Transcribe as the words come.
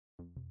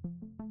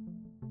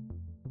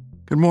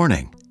Good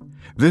morning.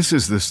 This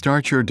is the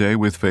Start Your Day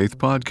with Faith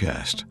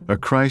podcast, a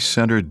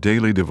Christ-centered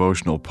daily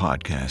devotional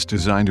podcast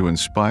designed to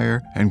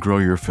inspire and grow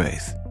your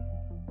faith.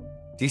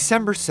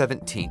 December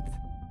 17th,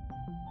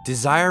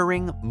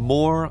 Desiring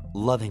More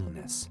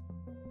Lovingness.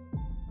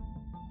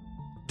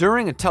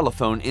 During a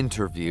telephone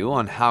interview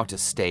on how to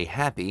stay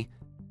happy,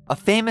 a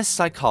famous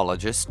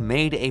psychologist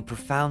made a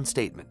profound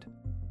statement.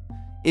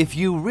 If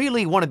you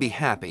really want to be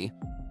happy,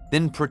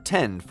 then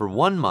pretend for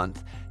 1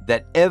 month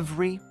that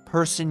every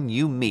person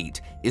you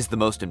meet is the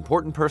most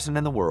important person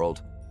in the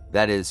world.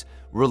 That is,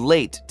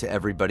 relate to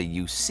everybody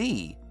you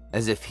see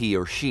as if he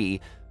or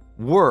she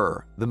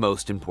were the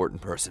most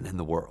important person in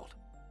the world.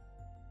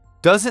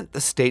 Doesn't the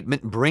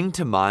statement bring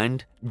to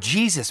mind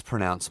Jesus'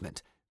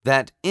 pronouncement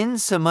that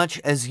insomuch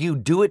as you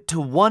do it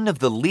to one of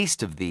the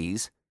least of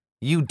these,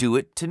 you do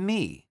it to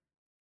me?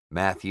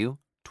 Matthew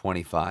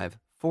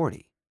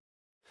 25:40.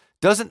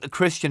 Doesn't the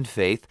Christian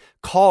faith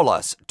call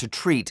us to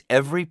treat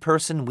every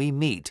person we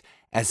meet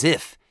as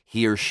if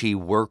he or she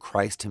were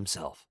Christ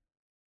himself?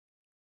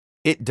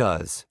 It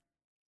does.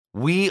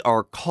 We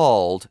are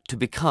called to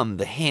become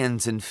the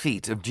hands and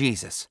feet of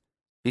Jesus.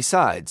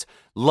 Besides,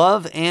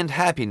 love and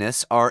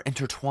happiness are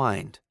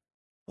intertwined.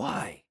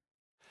 Why?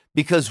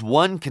 Because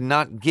one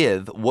cannot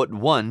give what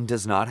one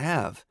does not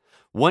have.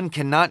 One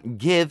cannot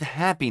give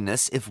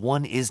happiness if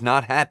one is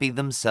not happy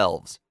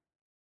themselves.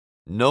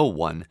 No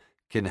one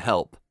can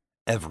help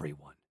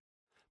everyone,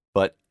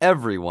 but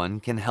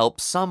everyone can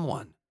help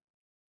someone.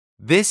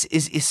 This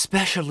is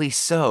especially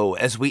so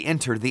as we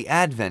enter the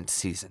Advent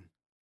season.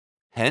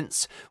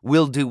 Hence,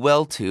 we'll do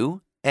well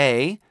to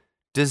A.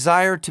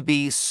 Desire to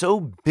be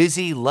so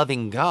busy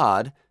loving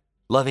God,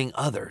 loving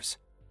others,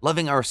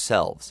 loving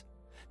ourselves,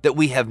 that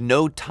we have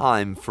no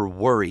time for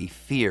worry,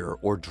 fear,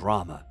 or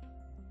drama.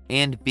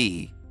 And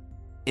B.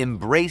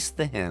 Embrace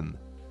the hymn,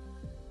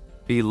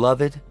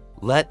 Beloved,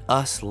 let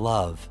us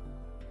love.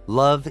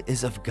 Love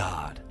is of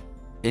God.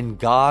 In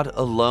God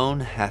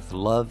alone hath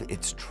love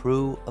its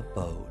true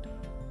abode.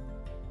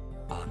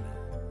 Amen.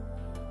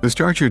 The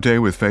Start Your Day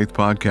with Faith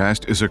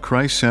podcast is a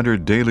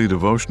Christ-centered daily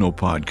devotional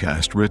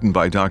podcast written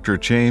by Dr.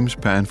 James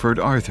Panford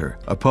Arthur,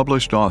 a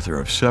published author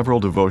of several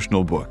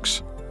devotional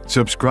books.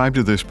 Subscribe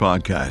to this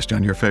podcast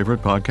on your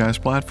favorite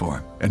podcast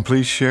platform, and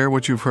please share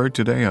what you've heard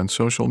today on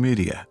social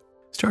media.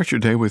 Start your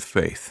day with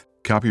faith.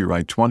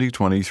 Copyright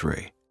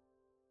 2023.